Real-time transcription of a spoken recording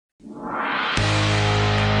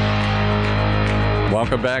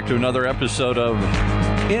Welcome back to another episode of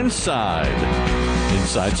Inside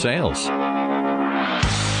Sales.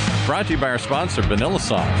 Brought to you by our sponsor,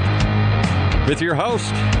 VanillaSoft, with your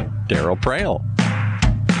host, Daryl Praill.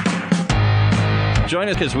 Join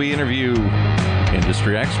us as we interview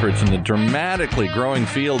industry experts in the dramatically growing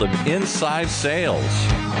field of inside sales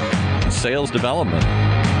and sales development.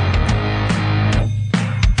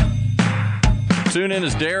 Tune in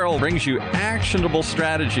as Daryl brings you actionable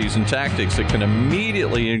strategies and tactics that can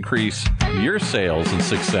immediately increase your sales and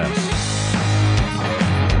success.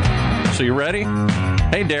 So you ready?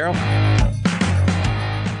 Hey, Daryl.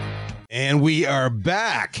 And we are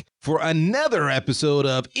back for another episode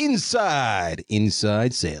of Inside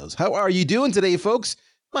Sales. How are you doing today, folks?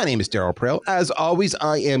 My name is Daryl Praill. As always,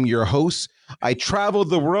 I am your host. I travel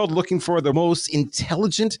the world looking for the most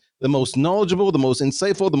intelligent, the most knowledgeable, the most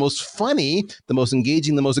insightful, the most funny, the most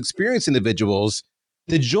engaging, the most experienced individuals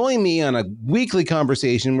to join me on a weekly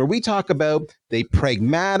conversation where we talk about the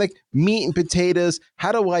pragmatic meat and potatoes.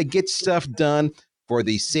 How do I get stuff done for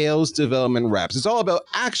the sales development reps? It's all about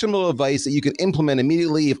actionable advice that you can implement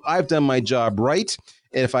immediately. If I've done my job right,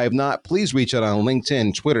 and if I have not, please reach out on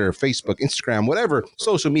LinkedIn, Twitter, Facebook, Instagram, whatever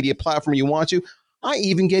social media platform you want to. I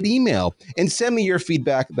even get email, and send me your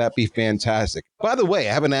feedback. That'd be fantastic. By the way,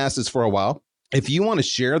 I haven't asked this for a while. If you want to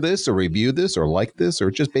share this or review this or like this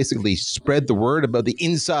or just basically spread the word about the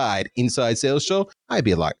Inside Sales Show, I'd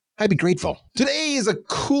be grateful. Today is a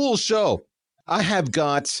cool show. I have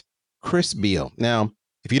got Chris Beall. Now,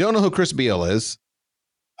 if you don't know who Chris Beall is,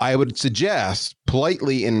 I would suggest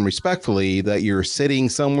politely and respectfully that you're sitting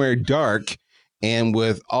somewhere dark and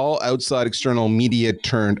with all outside external media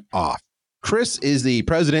turned off. Chris is the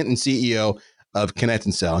president and CEO of Connect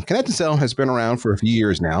and Sell. Connect and Sell has been around for a few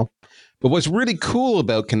years now. But what's really cool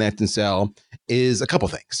about Connect and Sell is a couple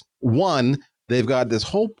things. One, they've got this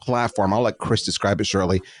whole platform, I'll let Chris describe it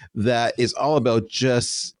shortly, that is all about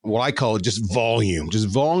just what I call just volume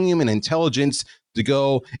and intelligence to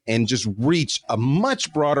go and just reach a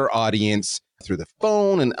much broader audience through the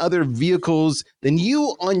phone and other vehicles than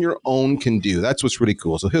you on your own can do. That's what's really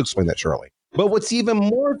cool. So he'll explain that shortly. But what's even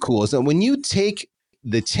more cool is that when you take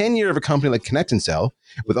the tenure of a company like Connect and Sell,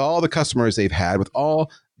 with all the customers they've had, with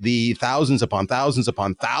all the thousands upon thousands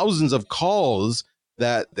upon thousands of calls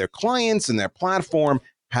that their clients and their platform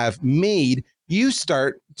have made, you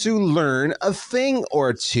start to learn a thing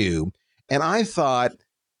or two. And I thought,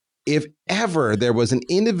 if ever there was an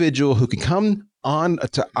individual who could come on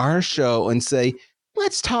to our show and say,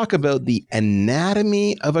 let's talk about the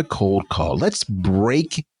anatomy of a cold call. Let's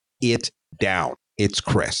break it down. It's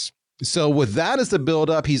Chris. So with that as the build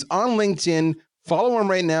up, he's on LinkedIn. Follow him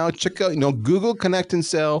right now. Check out, Google Connect and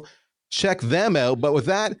Sell. Check them out. But with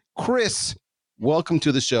that, Chris, welcome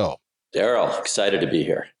to the show. Daryl, excited to be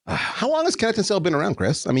here. How long has Connect and Sell been around,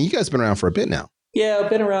 Chris? I mean, you guys have been around for a bit now. Yeah, I've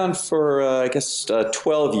been around for,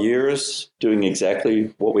 12 years doing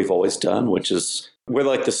exactly what we've always done, which is we're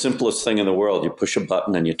like the simplest thing in the world. You push a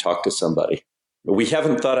button and you talk to somebody. We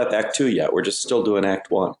haven't thought of Act 2 yet. We're just still doing Act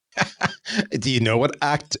 1. Do you know what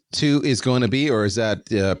Act 2 is going to be, or is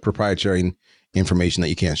that proprietary information that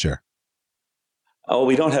you can't share? Oh,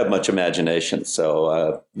 we don't have much imagination,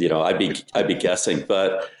 so I'd be guessing.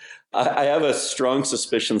 But I have a strong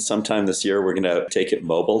suspicion sometime this year we're going to take it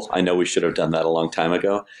mobile. I know we should have done that a long time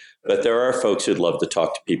ago, but there are folks who'd love to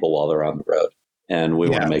talk to people while they're on the road, and we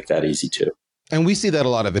want to make that easy too. And we see that a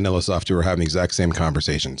lot of VanillaSoft who are having the exact same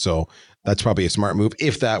conversation. So that's probably a smart move.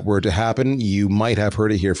 If that were to happen, you might have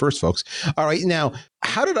heard it here first, folks. All right. Now,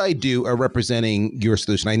 how did I do representing your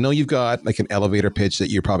solution? I know you've got like an elevator pitch that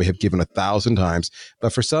you probably have given 1,000 times,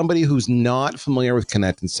 but for somebody who's not familiar with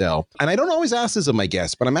Connect and Sell, and I don't always ask this of my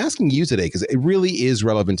guests, but I'm asking you today because it really is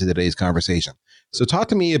relevant to today's conversation. So talk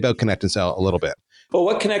to me about Connect and Sell a little bit. Well,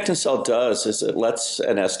 what Connect and Sell does is it lets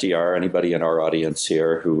an SDR, anybody in our audience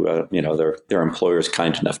here who, their employer is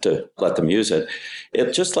kind enough to let them use it,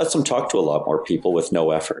 it just lets them talk to a lot more people with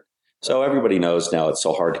no effort. So everybody knows now it's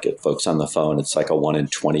so hard to get folks on the phone. It's like a 1 in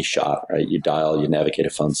 20 shot, right? You dial, you navigate a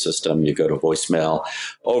phone system, you go to voicemail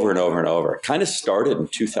over and over and over. It kind of started in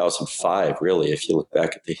 2005, really. If you look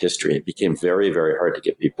back at the history, it became very, very hard to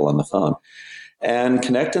get people on the phone. And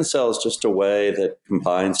Connect and Sell is just a way that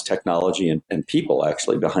combines technology and people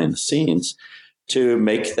actually behind the scenes to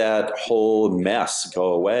make that whole mess go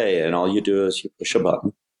away. And all you do is you push a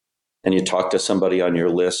button and you talk to somebody on your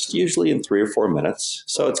list, usually in 3 or 4 minutes.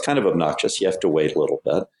 So it's kind of obnoxious. You have to wait a little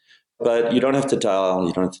bit, but you don't have to dial.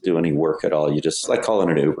 You don't have to do any work at all. You just like calling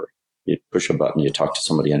an Uber. You push a button, you talk to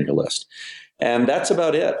somebody on your list. And that's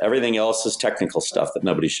about it. Everything else is technical stuff that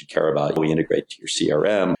nobody should care about. We integrate to your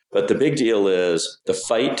CRM. But the big deal is the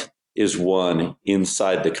fight is one,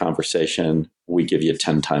 inside the conversation, we give you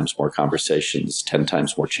 10 times more conversations, 10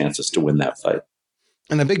 times more chances to win that fight.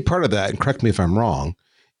 And a big part of that, and correct me if I'm wrong,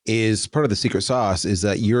 is part of the secret sauce is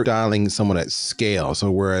that you're dialing someone at scale. So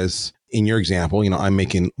whereas in your example, I'm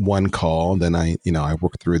making one call, then I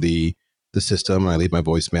work through the system and I leave my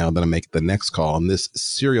voicemail, then I make the next call. And this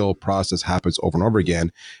serial process happens over and over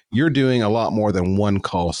again. You're doing a lot more than one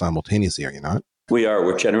call simultaneously, are you not? We are.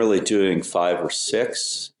 We're generally doing 5 or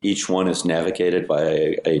 6. Each one is navigated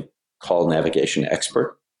by a call navigation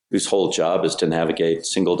expert whose whole job is to navigate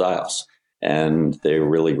single dials. And they're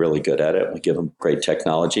really, really good at it. We give them great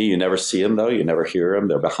technology. You never see them, though. You never hear them.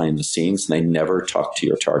 They're behind the scenes. And they never talk to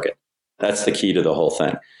your target. That's the key to the whole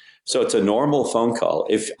thing. So it's a normal phone call.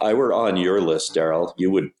 If I were on your list, Daryl,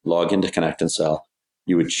 you would log into Connect and Sell.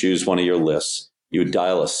 You would choose one of your lists. You would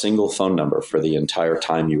dial a single phone number for the entire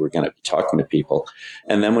time you were going to be talking to people.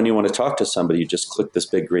 And then when you want to talk to somebody, you just click this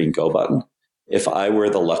big green go button. If I were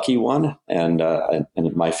the lucky one and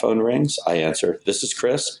my phone rings, I answer, "This is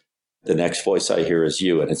Chris." The next voice I hear is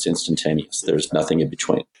you, and it's instantaneous. There's nothing in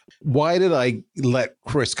between. Why did I let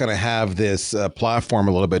Chris kind of have this platform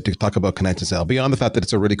a little bit to talk about Connect and Sell, beyond the fact that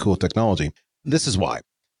it's a really cool technology? This is why.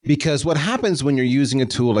 Because what happens when you're using a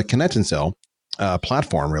tool like Connect and Sell,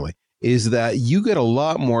 platform really, is that you get a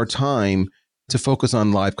lot more time to focus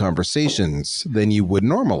on live conversations than you would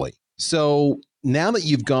normally. So now that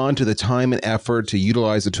you've gone to the time and effort to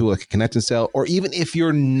utilize a tool like Connect and Sell, or even if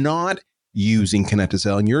you're not using Connect and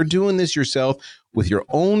Sell and you're doing this yourself with your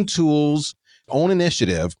own tools, own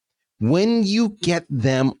initiative, when you get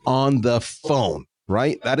them on the phone,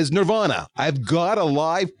 right? That is nirvana. I've got a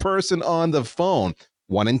live person on the phone,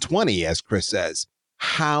 1 in 20, as Chris says.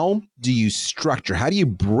 How do you structure? How do you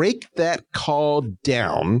break that call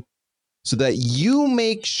down so that you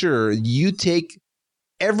make sure you take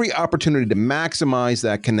every opportunity to maximize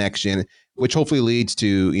that connection, which hopefully leads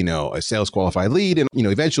to, a sales qualified lead and,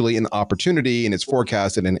 eventually an opportunity, and it's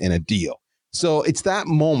forecasted in a deal. So it's that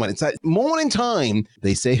moment in time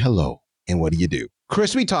they say hello. And what do?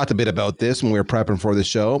 Chris, we talked a bit about this when we were prepping for the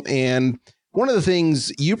show. And one of the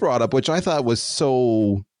things you brought up, which I thought was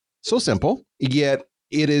so simple, yet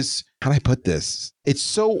it is, how do I put this? It's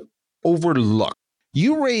so overlooked.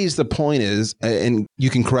 You raised the point is, and you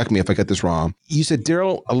can correct me if I get this wrong. You said,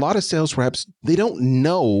 Daryl, a lot of sales reps, they don't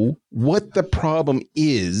know what the problem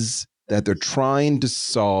is that they're trying to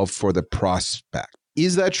solve for the prospect.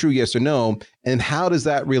 Is that true? Yes or no? And how does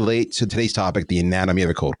that relate to today's topic, the anatomy of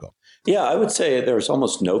a cold call? Yeah, I would say there's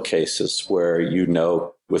almost no cases where you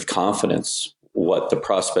know with confidence what the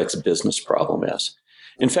prospect's business problem is.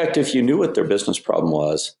 In fact, if you knew what their business problem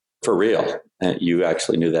was for real, and you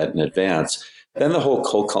actually knew that in advance, then the whole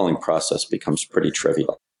cold calling process becomes pretty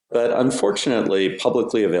trivial. But unfortunately,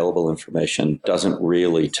 publicly available information doesn't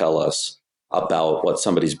really tell us about what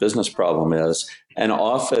somebody's business problem is. And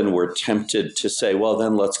often we're tempted to say, well,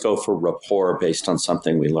 then let's go for rapport based on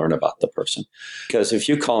something we learn about the person. Because if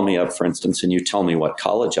you call me up, for instance, and you tell me what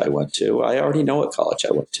college I went to, I already know what college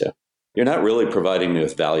I went to. You're not really providing me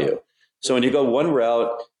with value. So when you go one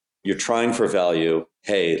route, you're trying for value.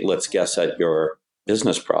 Hey, let's guess at your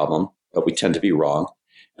business problem, but we tend to be wrong.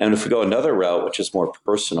 And if we go another route, which is more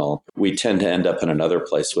personal, we tend to end up in another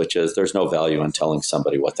place, which is there's no value in telling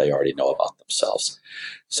somebody what they already know about themselves.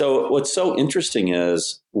 So what's so interesting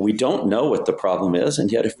is we don't know what the problem is.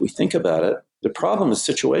 And yet, if we think about it, the problem is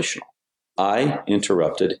situational. I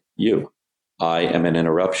interrupted you. I am an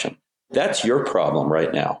interruption. That's your problem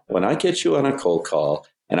right now. When I get you on a cold call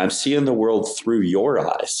and I'm seeing the world through your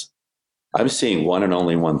eyes, I'm seeing one and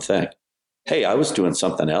only one thing. Hey, I was doing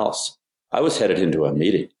something else. I was headed into a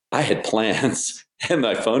meeting. I had plans and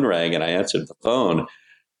my phone rang and I answered the phone.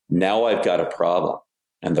 Now I've got a problem.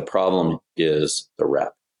 And the problem is the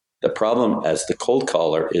rep. The problem as the cold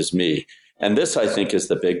caller is me. And this, I think, is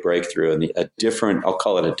the big breakthrough and I'll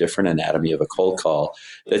call it a different anatomy of a cold call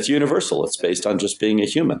that's universal. It's based on just being a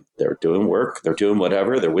human. They're doing work, they're doing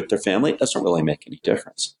whatever, they're with their family. It doesn't really make any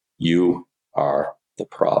difference. You are the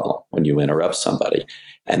problem when you interrupt somebody.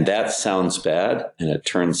 And that sounds bad. And it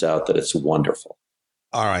turns out that it's wonderful.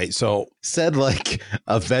 All right. So said like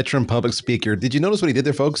a veteran public speaker. Did you notice what he did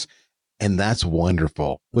there, folks? And that's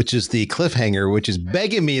wonderful, which is the cliffhanger, which is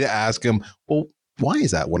begging me to ask him, well, why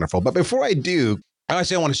is that wonderful? But before I do, I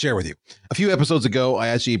want to share with you. A few episodes ago, I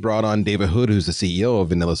actually brought on David Hood, who's the CEO of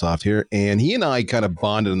VanillaSoft here. And he and I kind of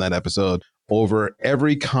bonded in that episode over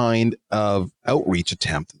every kind of outreach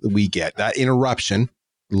attempt that we get. That interruption,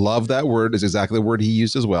 love that word, is exactly the word he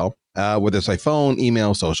used as well. Whether it's like phone,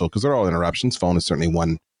 email, social, because they're all interruptions. Phone is certainly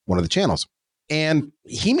one of the channels. And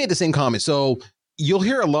he made the same comment. So you'll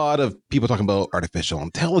hear a lot of people talking about artificial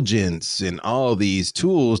intelligence and all these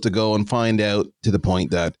tools to go and find out, to the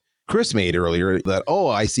point that Chris made earlier, that, oh,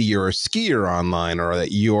 I see you're a skier online, or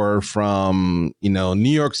that you're from, New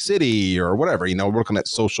York City or whatever, we're looking at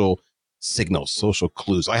social signals, social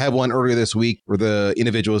clues. I had one earlier this week where the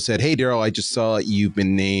individual said, hey, Daryl, I just saw you've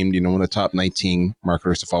been named, one of the top 19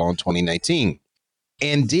 marketers to follow in 2019.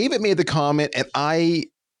 And David made the comment, and I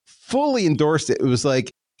fully endorsed it. It was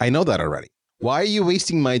like, I know that already. Why are you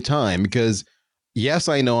wasting my time? Because yes,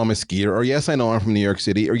 I know I'm a skier, or yes, I know I'm from New York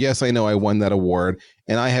City, or yes, I know I won that award,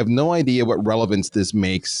 and I have no idea what relevance this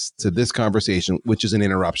makes to this conversation, which is an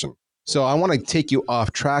interruption. So I want to take you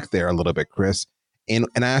off track there a little bit, Chris, and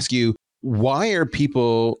ask you, why are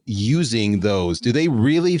people using those? Do they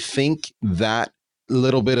really think that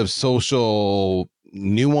little bit of social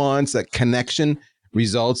nuance, that connection,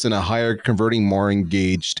 results in a higher converting, more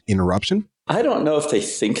engaged interruption? I don't know if they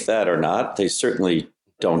think that or not. They certainly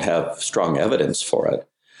don't have strong evidence for it.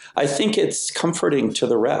 I think it's comforting to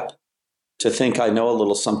the rep to think, I know a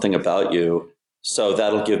little something about you, so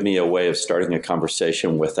that'll give me a way of starting a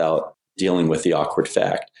conversation without dealing with the awkward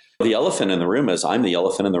fact. The elephant in the room is, I'm the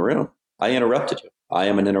elephant in the room. I interrupted you. I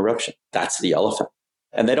am an interruption. That's the elephant.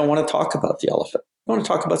 And they don't want to talk about the elephant. They want to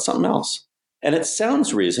talk about something else. And it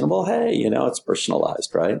sounds reasonable. Hey, it's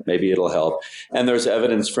personalized, right? Maybe it'll help. And there's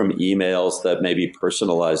evidence from emails that maybe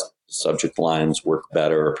personalized subject lines work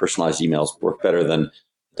better, or personalized emails work better than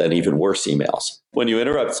even worse emails. When you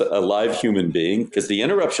interrupt a live human being, because the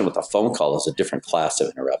interruption with a phone call is a different class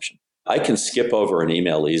of interruption. I can skip over an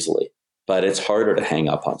email easily, but it's harder to hang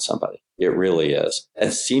up on somebody. It really is.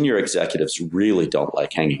 And senior executives really don't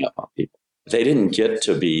like hanging up on people. They didn't get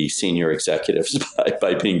to be senior executives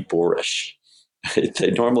by being boorish. They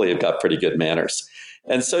normally have got pretty good manners.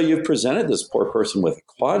 And so you've presented this poor person with a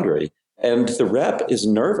quandary, and the rep is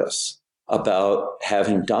nervous about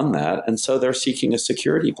having done that. And so they're seeking a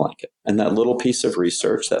security blanket. And that little piece of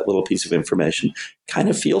research, that little piece of information kind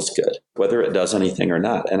of feels good, whether it does anything or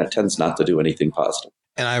not. And it tends not to do anything positive.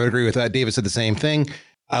 And I would agree with that. David said the same thing.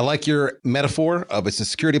 I like your metaphor of it's a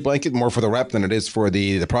security blanket more for the rep than it is for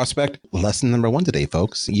the prospect. Lesson number 1 today,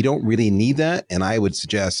 folks. You don't really need that. And I would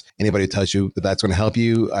suggest anybody who tells you that that's going to help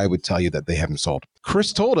you, I would tell you that they haven't sold.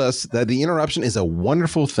 Chris told us that the interruption is a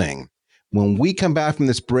wonderful thing. When we come back from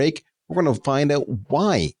this break, we're going to find out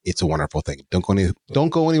why it's a wonderful thing.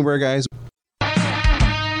 Don't go anywhere, guys.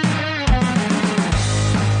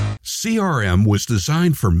 CRM was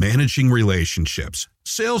designed for managing relationships.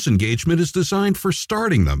 Sales engagement is designed for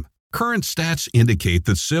starting them. Current stats indicate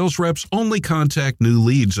that sales reps only contact new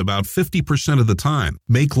leads about 50% of the time,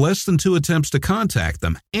 make less than 2 attempts to contact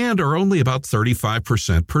them, and are only about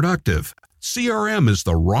 35% productive. CRM is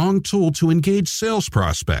the wrong tool to engage sales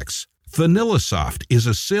prospects. VanillaSoft is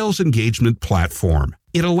a sales engagement platform.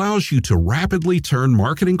 It allows you to rapidly turn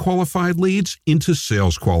marketing qualified leads into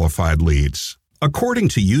sales qualified leads. According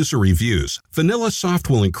to user reviews, VanillaSoft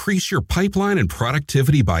will increase your pipeline and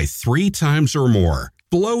productivity by 3 times or more.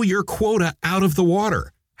 Blow your quota out of the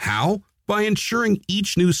water. How? By ensuring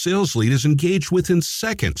each new sales lead is engaged within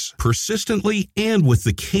seconds, persistently, and with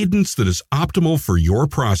the cadence that is optimal for your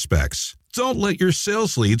prospects. Don't let your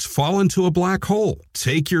sales leads fall into a black hole.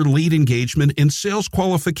 Take your lead engagement and sales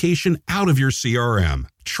qualification out of your CRM.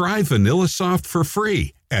 Try VanillaSoft for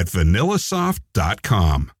free at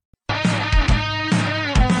vanillasoft.com.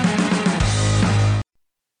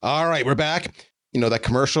 All right, we're back. That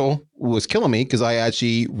commercial was killing me because I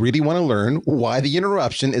actually really want to learn why the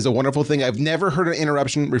interruption is a wonderful thing. I've never heard an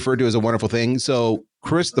interruption referred to as a wonderful thing. So,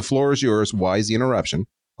 Chris, the floor is yours. Why is the interruption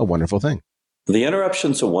a wonderful thing? The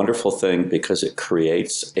interruption's a wonderful thing because it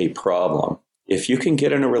creates a problem. If you can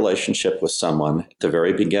get in a relationship with someone at the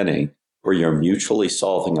very beginning where you're mutually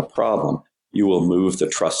solving a problem, you will move the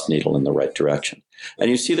trust needle in the right direction. And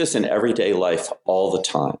you see this in everyday life all the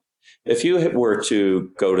time. If you were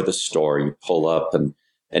to go to the store, you pull up and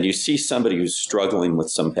you see somebody who's struggling with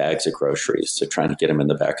some bags of groceries, so trying to get them in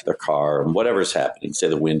the back of their car and whatever's happening, say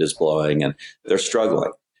the wind is blowing and they're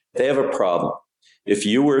struggling. They have a problem. If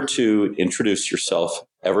you were to introduce yourself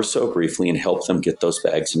ever so briefly and help them get those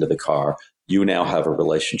bags into the car, you now have a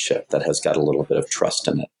relationship that has got a little bit of trust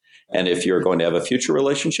in it. And if you're going to have a future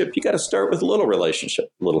relationship, you got to start with a little relationship,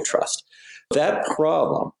 a little trust. That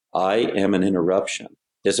problem, I am an interruption,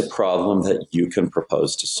 is a problem that you can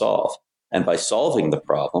propose to solve. And by solving the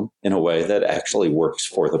problem in a way that actually works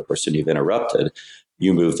for the person you've interrupted,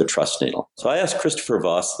 you move the trust needle. So I asked Christopher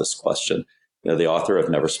Voss this question, the author of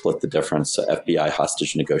Never Split the Difference, FBI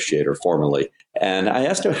hostage negotiator formerly. And I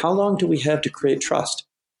asked him, how long do we have to create trust?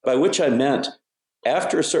 By which I meant,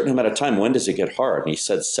 after a certain amount of time, when does it get hard? And he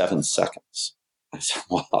said 7 seconds. I said,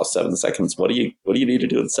 wow, 7 seconds. What do you need to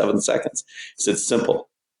do in 7 seconds? He said, simple.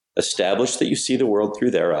 Establish that you see the world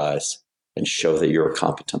through their eyes and show that you're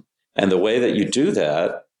competent. And the way that you do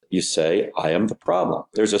that, you say, I am the problem.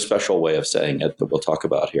 There's a special way of saying it that we'll talk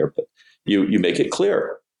about here, but you make it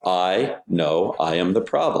clear. I know I am the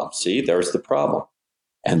problem. See, there's the problem.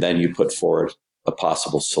 And then you put forward a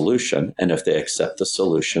possible solution. And if they accept the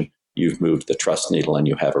solution, you've moved the trust needle and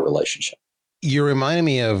you have a relationship. You reminded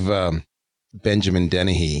me of Benjamin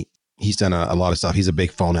Dennehy. He's done a lot of stuff. He's a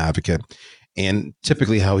big phone advocate. And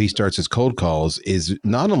typically how he starts his cold calls is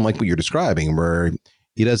not unlike what you're describing, where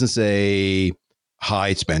he doesn't say, hi,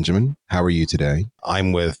 it's Benjamin. How are you today?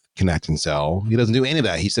 I'm with Connect and Sell. He doesn't do any of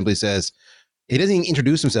that. He simply says, he doesn't even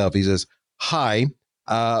introduce himself. He says, hi,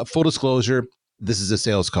 full disclosure, this is a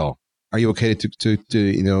sales call. Are you okay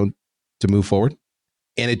to move forward?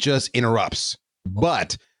 And it just interrupts.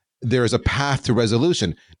 But there is a path to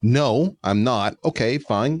resolution. No, I'm not. Okay,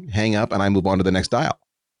 fine. Hang up and I move on to the next dial.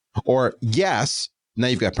 Or yes, now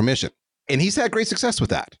you've got permission. And he's had great success with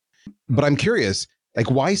that. But I'm curious,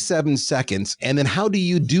 like, why 7 seconds? And then how do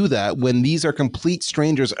you do that when these are complete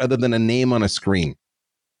strangers other than a name on a screen?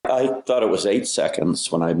 I thought it was 8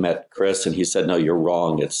 seconds when I met Chris, and he said, no, you're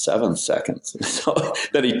wrong. It's 7 seconds. So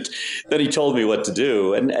then he told me what to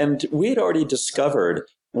do. And we had already discovered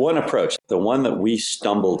one approach, the one that we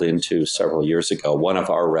stumbled into several years ago. One of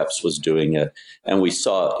our reps was doing it, and we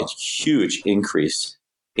saw a huge increase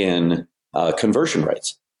in conversion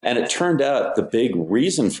rates. And it turned out the big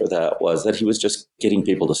reason for that was that he was just getting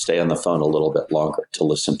people to stay on the phone a little bit longer to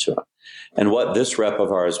listen to him. And what this rep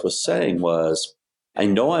of ours was saying was, I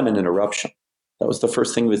know I'm an interruption. That was the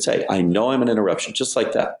first thing he would say. I know I'm an interruption, just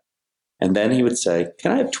like that. And then he would say,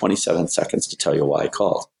 can I have 27 seconds to tell you why I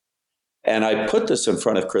called? And I put this in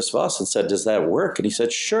front of Chris Voss and said, does that work? And he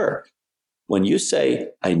said, sure. When you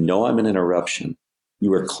say, I know I'm an interruption,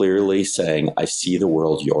 you are clearly saying, I see the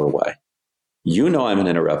world your way. You know I'm an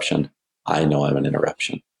interruption. I know I'm an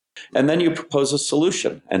interruption. And then you propose a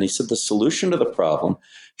solution. And he said the solution to the problem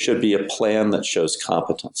should be a plan that shows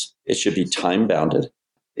competence. It should be time bounded.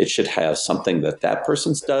 It should have something that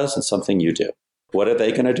person does and something you do. What are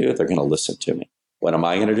they going to do? They're going to listen to me. What am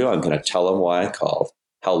I going to do? I'm going to tell them why I called.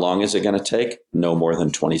 How long is it going to take? No more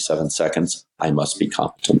than 27 seconds. I must be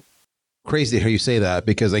competent. Crazy to hear you say that,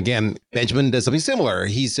 because again, Benjamin does something similar.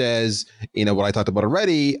 He says, what I talked about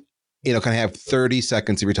already, kind of have 30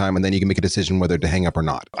 seconds every time, and then you can make a decision whether to hang up or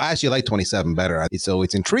not. I actually like 27 better. So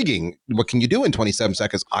it's intriguing. What can you do in 27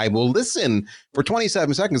 seconds? I will listen for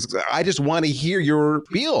 27 seconds. I just want to hear your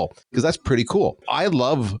feel, because that's pretty cool. I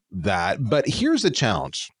love that. But here's the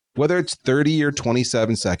challenge. Whether it's 30 or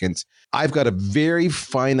 27 seconds, I've got a very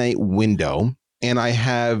finite window, and I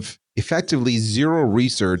have effectively zero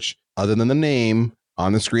research other than the name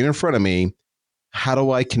on the screen in front of me. How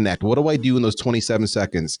do I connect? What do I do in those 27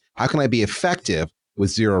 seconds? How can I be effective with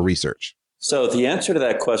zero research? So the answer to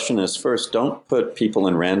that question is, first, don't put people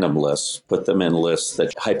in random lists. Put them in lists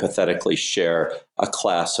that hypothetically share a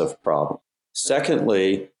class of problem.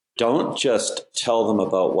 Secondly, don't just tell them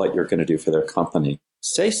about what you're going to do for their company.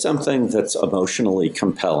 Say something that's emotionally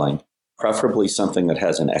compelling, preferably something that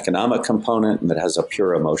has an economic component and that has a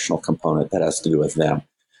pure emotional component that has to do with them.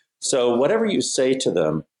 So whatever you say to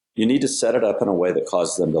them, you need to set it up in a way that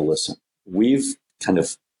causes them to listen. We've kind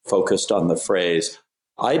of focused on the phrase,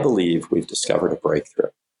 I believe we've discovered a breakthrough.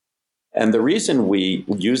 And the reason we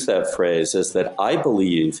use that phrase is that I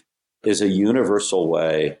believe is a universal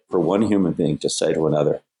way for one human being to say to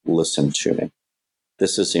another, listen to me.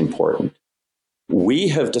 This is important. We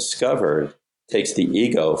have discovered takes the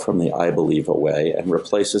ego from the I believe away and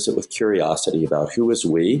replaces it with curiosity about who is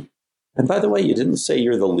we. And by the way, you didn't say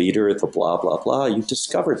you're the leader, the blah, blah, blah. You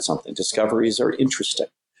discovered something. Discoveries are interesting.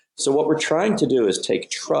 So what we're trying to do is take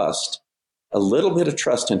trust, a little bit of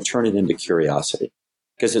trust, and turn it into curiosity,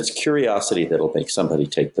 because it's curiosity that'll make somebody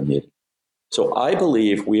take the meeting. So I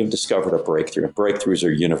believe we have discovered a breakthrough. Breakthroughs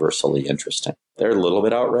are universally interesting. They're a little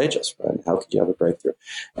bit outrageous, right? How could you have a breakthrough?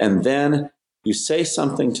 And then you say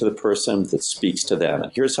something to the person that speaks to them.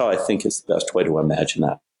 And here's how I think is the best way to imagine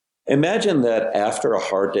that. Imagine that after a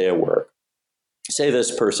hard day of work, say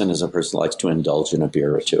this person is a person who likes to indulge in a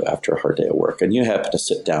beer or two after a hard day of work, and you happen to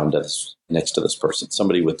sit down next to this person,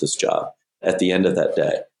 somebody with this job, at the end of that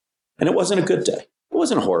day. And it wasn't a good day. It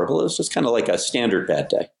wasn't horrible. It was just kind of like a standard bad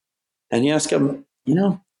day. And you ask them,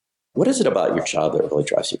 what is it about your job that really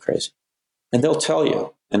drives you crazy? And they'll tell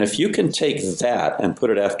you. And if you can take that and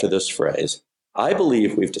put it after this phrase, I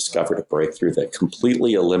believe we've discovered a breakthrough that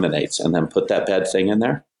completely eliminates, and then put that bad thing in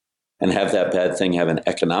there and have that bad thing have an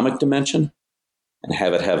economic dimension and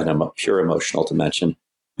have it have a pure emotional dimension,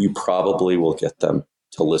 you probably will get them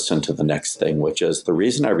to listen to the next thing, which is the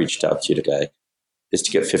reason I reached out to you today is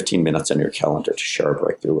to get 15 minutes on your calendar to share a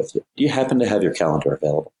breakthrough with you. Do you happen to have your calendar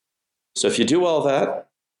available? So if you do all that,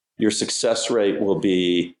 your success rate will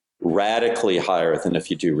be radically higher than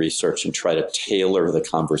if you do research and try to tailor the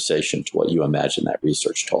conversation to what you imagine that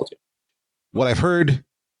research told you. What I've heard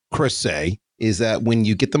Chris say is that when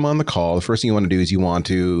you get them on the call, the first thing you want to do is you want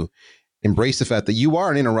to embrace the fact that you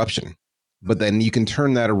are an interruption, but then you can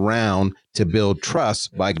turn that around to build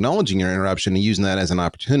trust by acknowledging your interruption and using that as an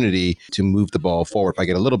opportunity to move the ball forward. If I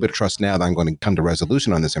get a little bit of trust now that I'm going to come to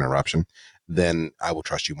resolution on this interruption, then I will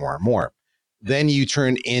trust you more and more. Then you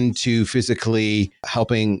turn into physically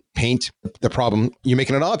helping paint the problem. You're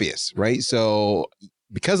making it obvious, right? So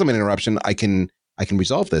because I'm an interruption, I can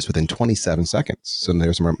resolve this within 27 seconds. So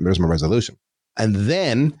there's my resolution. And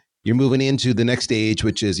then you're moving into the next stage,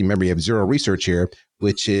 which is, remember, you have zero research here,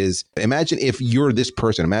 which is imagine if you're this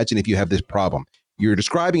person. Imagine if you have this problem. You're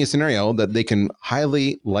describing a scenario that they can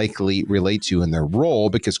highly likely relate to in their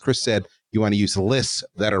role, because Chris said you want to use lists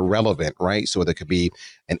that are relevant, right? So that could be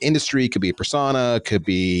an industry, could be a persona, could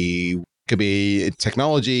be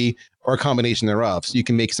technology, or a combination thereof. So you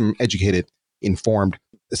can make some educated, informed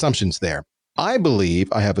assumptions there. I believe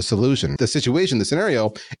I have a solution. The situation, the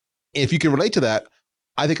scenario, if you can relate to that,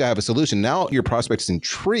 I think I have a solution. Now your prospect is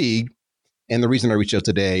intrigued. And the reason I reached out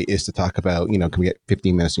today is to talk about, can we get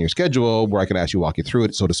 15 minutes in your schedule where I can actually walk you through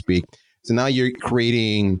it, so to speak. So now you're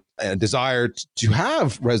creating a desire to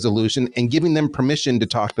have resolution and giving them permission to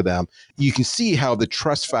talk to them. You can see how the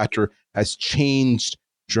trust factor has changed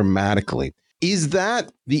dramatically. Is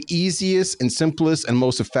that the easiest and simplest and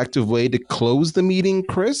most effective way to close the meeting,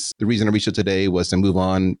 Chris? The reason I reached out today was to move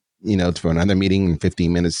on, for another meeting in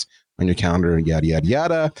 15 minutes on your calendar, yada, yada,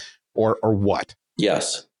 yada, or what?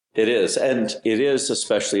 Yes, it is. And it is,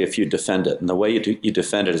 especially if you defend it. And the way you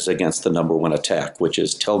defend it is against the number one attack, which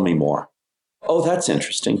is tell me more. Oh, that's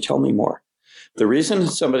interesting. Tell me more. The reason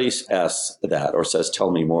somebody asks that or says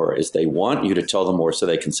tell me more is they want you to tell them more so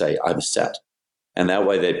they can say, I'm set. And that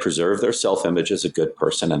way they preserve their self-image as a good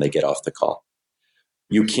person and they get off the call.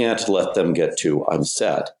 You can't let them get to I'm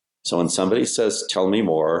set. So when somebody says, tell me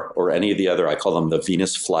more, or any of the other, I call them the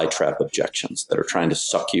Venus flytrap objections that are trying to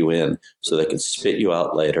suck you in so they can spit you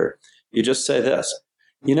out later, you just say this,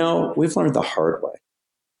 we've learned the hard way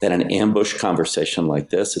that an ambush conversation like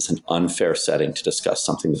this is an unfair setting to discuss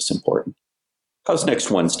something that's important. How's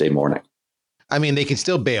next Wednesday morning? I mean, they can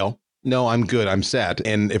still bail. No, I'm good. I'm set.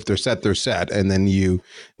 And if they're set, they're set. And then you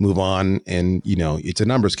move on and, it's a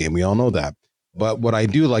numbers game. We all know that. But what I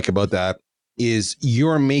do like about that is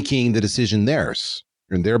you're making the decision theirs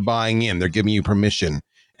and they're buying in. They're giving you permission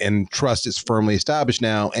and trust is firmly established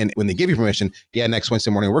now. And when they give you permission, next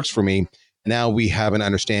Wednesday morning works for me. Now we have an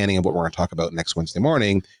understanding of what we're going to talk about next Wednesday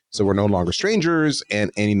morning. So we're no longer strangers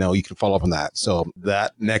and you can follow up on that. So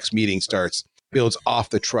that next meeting builds off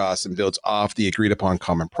the trust and builds off the agreed upon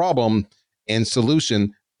common problem and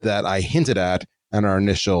solution that I hinted at in our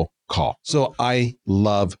initial call. So I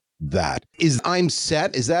love that. I'm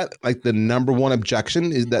set. Is that like the number one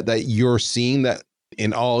objection? Is that you're seeing that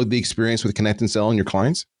in all the experience with Connect and Sell and your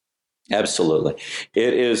clients? Absolutely.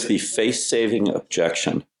 It is the face-saving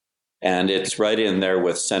objection. And it's right in there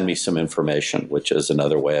with send me some information, which is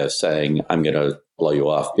another way of saying I'm going to blow you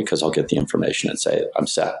off because I'll get the information and say I'm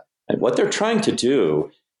set. And what they're trying to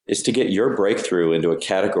do is to get your breakthrough into a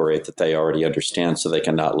category that they already understand so they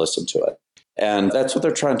can not listen to it. And that's what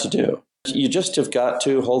they're trying to do. You just have got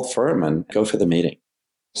to hold firm and go for the meeting.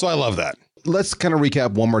 So I love that. Let's kind of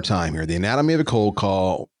recap one more time here. The anatomy of a cold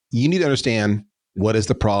call. You need to understand what is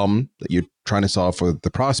the problem that you're trying to solve for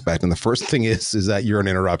the prospect. And the first thing is that you're an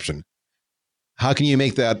interruption. How can you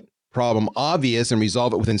make that problem obvious and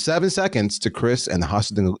resolve it within 7 seconds? To Chris and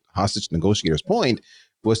the hostage negotiator's point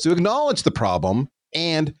was to acknowledge the problem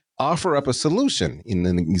and offer up a solution. In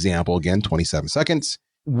an example, again, 27 seconds.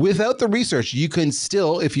 Without the research, you can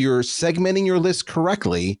still, if you're segmenting your list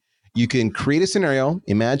correctly, you can create a scenario,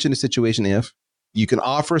 imagine a situation if, you can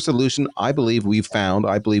offer a solution I believe we've found,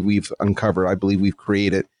 I believe we've uncovered, I believe we've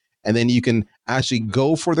created, and then you can actually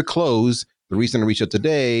go for the close. The reason I reached out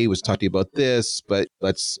today was to talk to you about this, but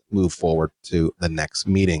let's move forward to the next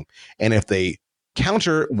meeting. And if they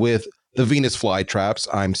counter with the Venus flytraps,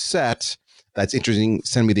 I'm set, that's interesting,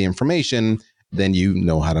 send me the information, then you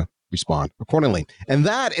know how to respond accordingly. And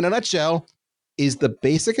that, in a nutshell, is the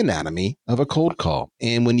basic anatomy of a cold call.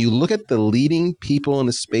 And when you look at the leading people in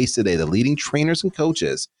the space today, the leading trainers and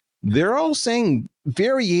coaches, they're all saying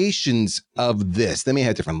variations of this. They may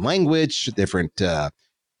have different language, different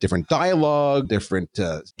dialogue, different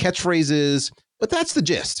catchphrases, but that's the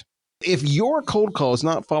gist. If your cold call is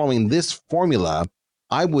not following this formula,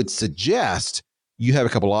 I would suggest you have a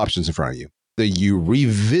couple options in front of you. That you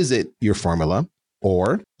revisit your formula,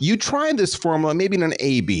 or you try this formula, maybe in an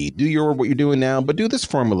A/B. Do what you're doing now, but do this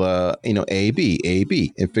formula,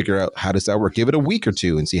 A/B, and figure out how does that work. Give it a week or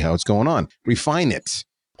two and see how it's going on. Refine it.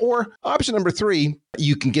 Or option number 3,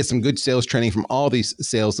 you can get some good sales training from all these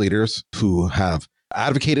sales leaders who have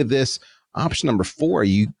advocated this. Option number 4,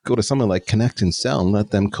 you go to something like Connect and Sell and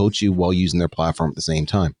let them coach you while using their platform at the same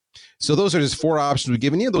time. So those are just 4 options we've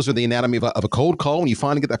given you. Those are the anatomy of a cold call when you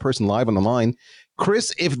finally get that person live on the line.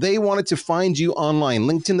 Chris, if they wanted to find you online,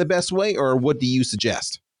 LinkedIn the best way, or what do you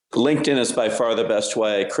suggest? LinkedIn is by far the best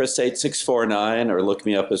way. Chris8649, or look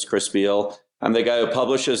me up as Chris Beal. I'm the guy who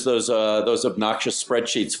publishes those obnoxious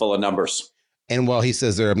spreadsheets full of numbers. And while he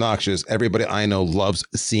says they're obnoxious, everybody I know loves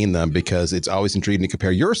seeing them because it's always intriguing to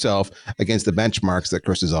compare yourself against the benchmarks that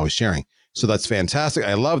Chris is always sharing. So that's fantastic.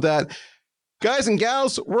 I love that. Guys and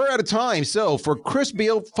gals, we're out of time. So for Chris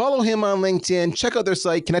Beal, follow him on LinkedIn. Check out their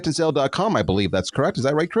site, connectandsell.com. I believe that's correct. Is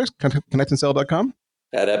that right, Chris? Connectandsell.com?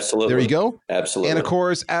 Absolutely. There you go. Absolutely. And of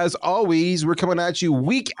course, as always, we're coming at you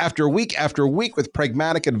week after week after week with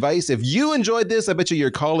pragmatic advice. If you enjoyed this, I bet you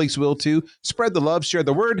your colleagues will too. Spread the love, share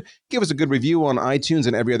the word, give us a good review on iTunes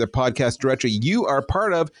and every other podcast directory you are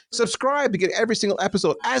part of. Subscribe to get every single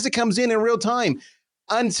episode as it comes in real time.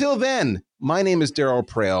 Until then, my name is Daryl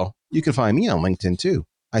Praill. You can find me on LinkedIn too.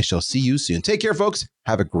 I shall see you soon. Take care, folks.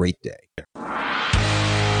 Have a great day.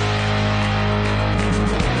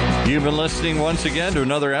 You've been listening once again to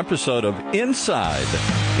another episode of Inside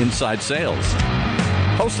Sales,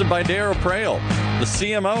 hosted by Daryl Praill, the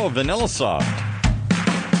CMO of VanillaSoft.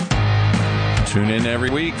 Tune in every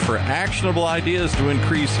week for actionable ideas to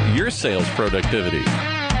increase your sales productivity.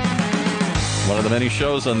 One of the many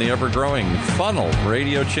shows on the ever-growing Funnel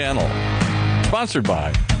Radio channel, sponsored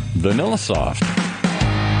by VanillaSoft.